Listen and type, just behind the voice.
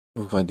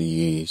Over the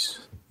years,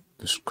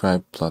 the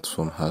Scribd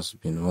platform has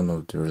been one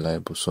of the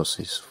reliable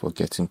sources for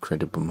getting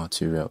credible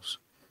materials.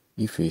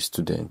 If you're a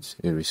student,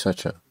 a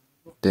researcher,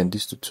 then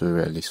this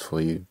tutorial is for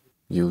you.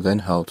 You'll learn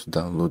how to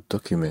download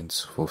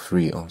documents for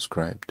free on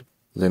Scribd.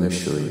 Let me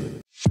show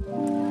you.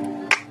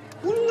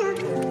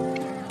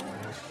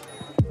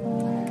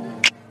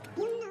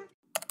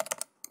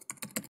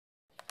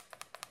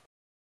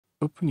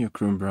 Open your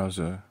Chrome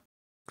browser,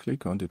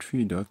 click on the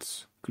three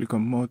dots, click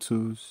on More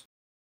Tools,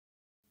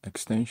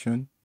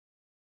 Extension.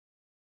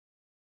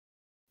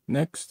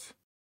 Next,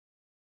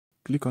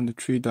 click on the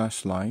three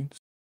dash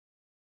lines,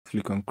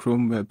 click on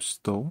Chrome Web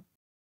Store.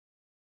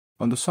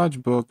 On the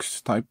search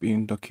box, type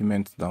in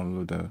Document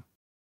Downloader.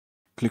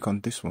 Click on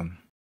this one.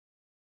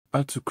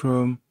 Add to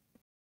Chrome,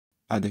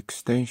 add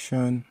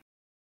extension.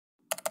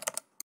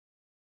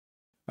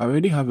 I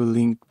already have a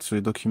link to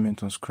a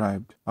document on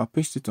Scribd. I'll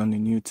paste it on a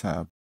new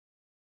tab.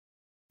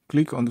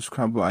 Click on the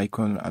Scrabble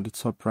icon at the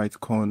top right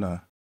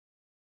corner.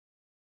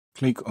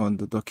 Click on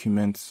the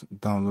document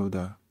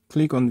downloader.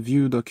 Click on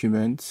View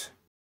Document.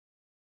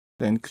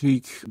 Then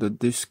click the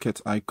Diskette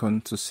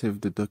icon to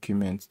save the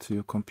document to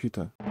your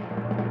computer.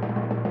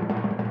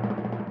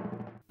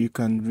 You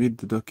can read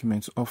the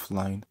documents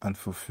offline and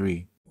for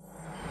free.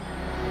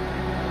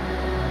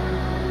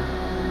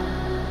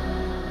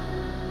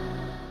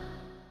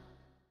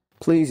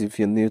 Please, if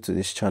you're new to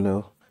this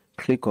channel,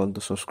 click on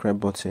the subscribe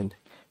button,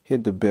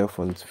 hit the bell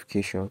for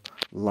notification,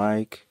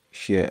 like,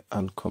 share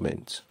and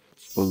comment.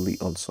 Only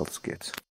on Scribd.